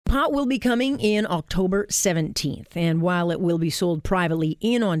pot will be coming in October 17th. And while it will be sold privately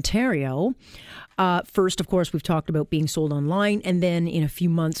in Ontario, first, of course, we've talked about being sold online. And then in a few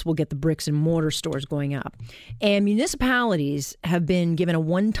months, we'll get the bricks and mortar stores going up. And municipalities have been given a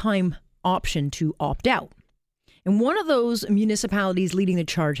one-time option to opt out. And one of those municipalities leading the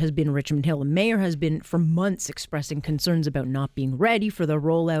charge has been Richmond Hill. The mayor has been for months expressing concerns about not being ready for the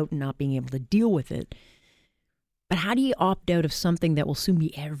rollout and not being able to deal with it. But how do you opt out of something that will soon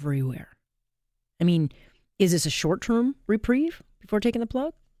be everywhere? I mean, is this a short-term reprieve before taking the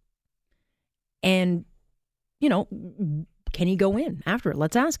plug? And, you know, can he go in after it?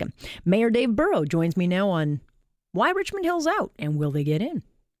 Let's ask him. Mayor Dave Burrow joins me now on why Richmond Hill's out and will they get in?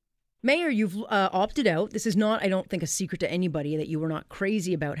 Mayor, you've opted out. This is not, I don't think, a secret to anybody that you were not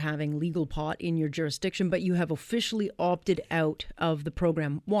crazy about having legal pot in your jurisdiction, but you have officially opted out of the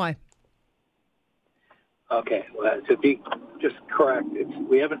program. Why? Okay, well, to be just correct,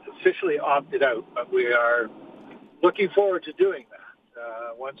 we haven't officially opted out, but we are looking forward to doing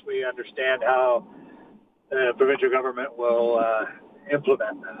that once we understand how the provincial government will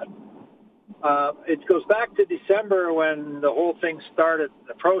implement that. It goes back to December when the whole thing started,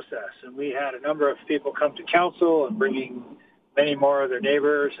 the process, and we had a number of people come to council and bringing many more of their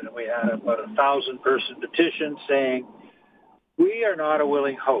neighbors, and we had about 1,000-person petition saying, we are not a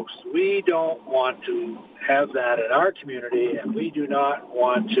willing host. We don't want to have that in our community, and we do not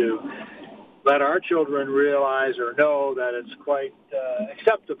want to let our children realize or know that it's quite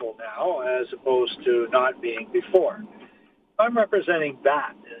acceptable now as opposed to not being before. I'm representing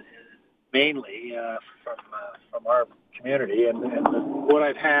that mainly from our community, and what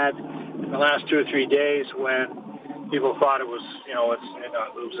I've had in the last 2 or 3 days when people thought it was, it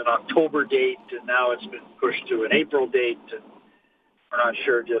was an October date, and now it's been pushed to an April date, and we're not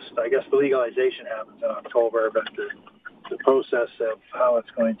sure. I guess the legalization happens in October, but the process of how it's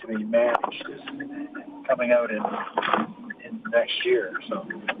going to be managed is coming out in next year. So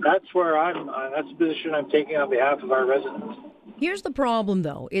that's where that's the position I'm taking on behalf of our residents. Here's the problem,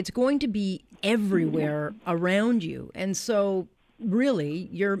 though. It's going to be everywhere around you. And so, really,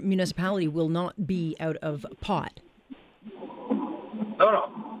 your municipality will not be out of pot.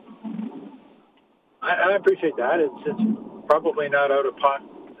 No. I appreciate that. It's probably not out of pot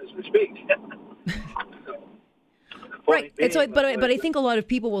as we speak. Right. But I think a lot of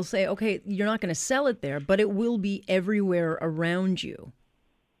people will say, okay, you're not going to sell it there, but it will be everywhere around you.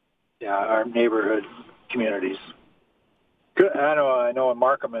 Yeah, our neighborhood communities. I know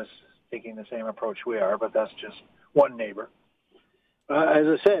Markham is taking the same approach we are, but that's just one neighbor. As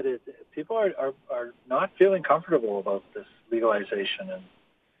I said, people are not feeling comfortable about this legalization, and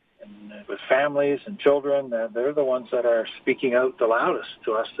with families and children, they're the ones that are speaking out the loudest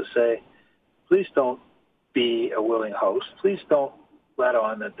to us to say, please don't be a willing host. Please don't let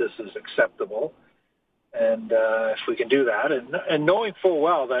on that this is acceptable. And if we can do that, and knowing full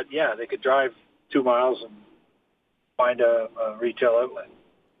well that, they could drive 2 miles and find a retail outlet,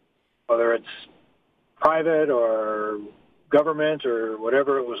 whether it's private or government or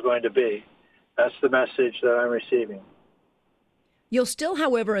whatever it was going to be. That's the message that I'm receiving. You'll still,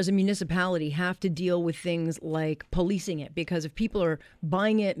 however, as a municipality, have to deal with things like policing it, because if people are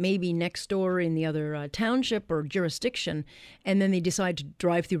buying it maybe next door in the other township or jurisdiction, and then they decide to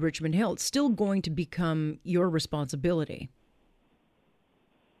drive through Richmond Hill, it's still going to become your responsibility.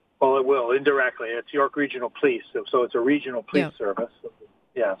 Well, it will, indirectly. It's York Regional Police, so it's a regional police service.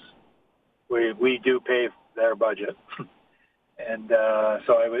 Yes. We do pay their budget. And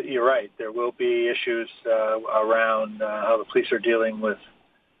so you're right. There will be issues around how the police are dealing with,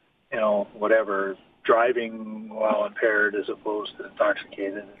 whatever, driving while impaired as opposed to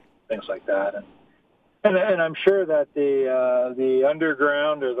intoxicated and things like that. And I'm sure that the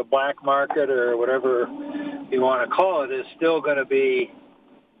underground or the black market or whatever you want to call it is still going to be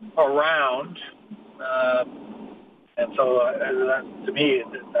around. And so to me,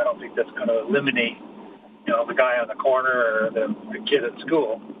 I don't think that's going to eliminate the guy on the corner or the kid at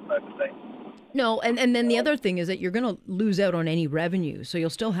school type of thing. No, and then the other thing is that you're going to lose out on any revenue. So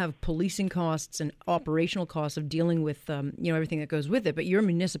you'll still have policing costs and operational costs of dealing with everything that goes with it. But your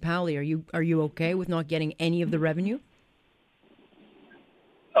municipality, are you okay with not getting any of the revenue?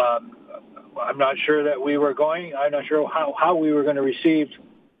 I'm not sure that we were going. I'm not sure how we were going to receive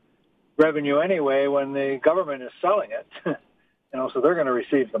revenue anyway when the government is selling it. So they're going to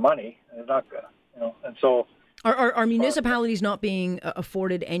receive the money. They're not going to. And so are municipalities not being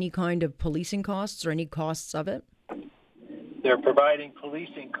afforded any kind of policing costs or any costs of it? They're providing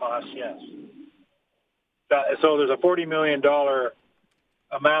policing costs, yes. So there's a $40 million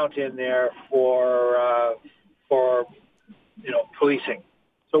amount in there for policing.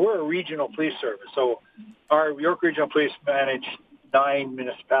 So we're a regional police service. So our York Regional Police manage 9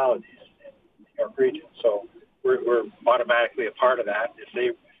 municipalities in the York region. So we're automatically a part of that.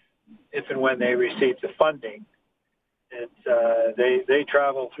 If and when they receive the funding, they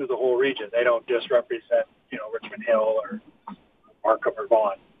travel through the whole region. They don't just represent, Richmond Hill or Markham or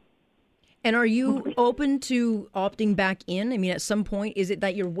Vaughan. And are you open to opting back in? I mean, at some point, is it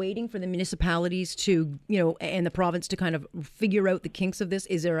that you're waiting for the municipalities to, and the province to kind of figure out the kinks of this?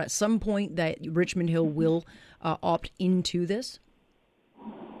 Is there at some point that Richmond Hill will opt into this?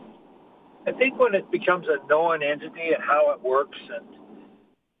 I think when it becomes a known entity and how it works,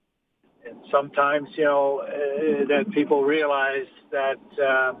 and sometimes, that people realize that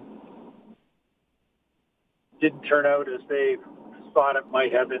didn't turn out as they thought it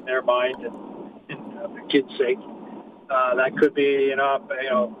might have in their mind, and for kids' sake, that could be,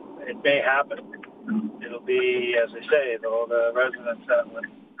 it may happen. It'll be, as I say, though, the residents that would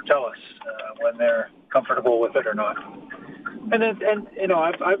tell us when they're comfortable with it or not. And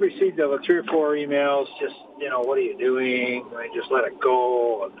I've received 3 or 4 emails. Just, what are you doing? Just let it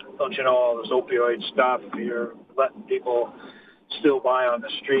go. Don't you know all this opioid stuff? You're letting people still buy on the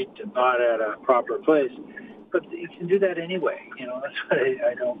street and not at a proper place. But you can do that anyway. That's what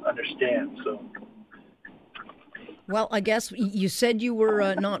I don't understand. So. Well, I guess you said you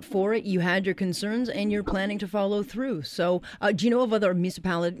were not for it. You had your concerns, and you're planning to follow through. So, do you know of other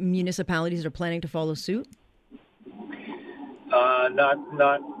municipalities that are planning to follow suit?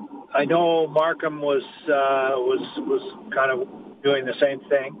 Not. I know Markham was kind of doing the same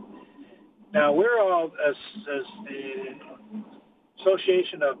thing. Now we're all as the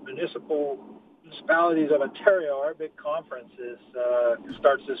Association of Municipalities of Ontario. Our big conference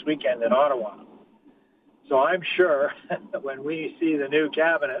starts this weekend in Ottawa. So I'm sure when we see the new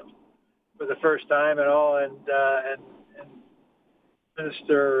cabinet for the first time and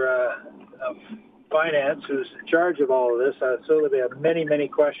Minister of Finance, who's in charge of all of this, so there'll be many, many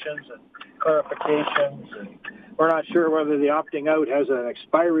questions and clarifications, and we're not sure whether the opting out has an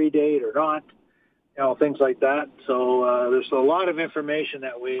expiry date or not, things like that. So there's a lot of information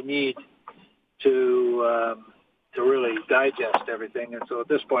that we need to really digest everything. And so at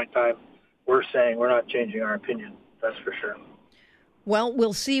this point in time, we're saying we're not changing our opinion. That's for sure. Well,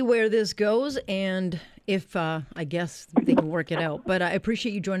 we'll see where this goes, and if I guess they can work it out. But I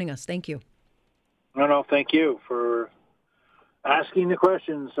appreciate you joining us. Thank you. No, thank you for asking the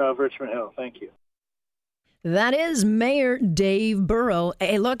questions of Richmond Hill. Thank you. That is Mayor Dave Burrow.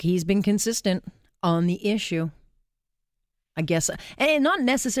 Hey, look, he's been consistent on the issue, I guess, and not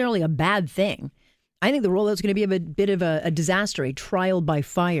necessarily a bad thing. I think the rollout's going to be a bit of a disaster, a trial by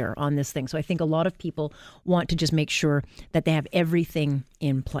fire on this thing. So I think a lot of people want to just make sure that they have everything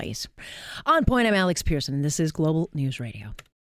in place. On Point, I'm Alex Pearson, and this is Global News Radio.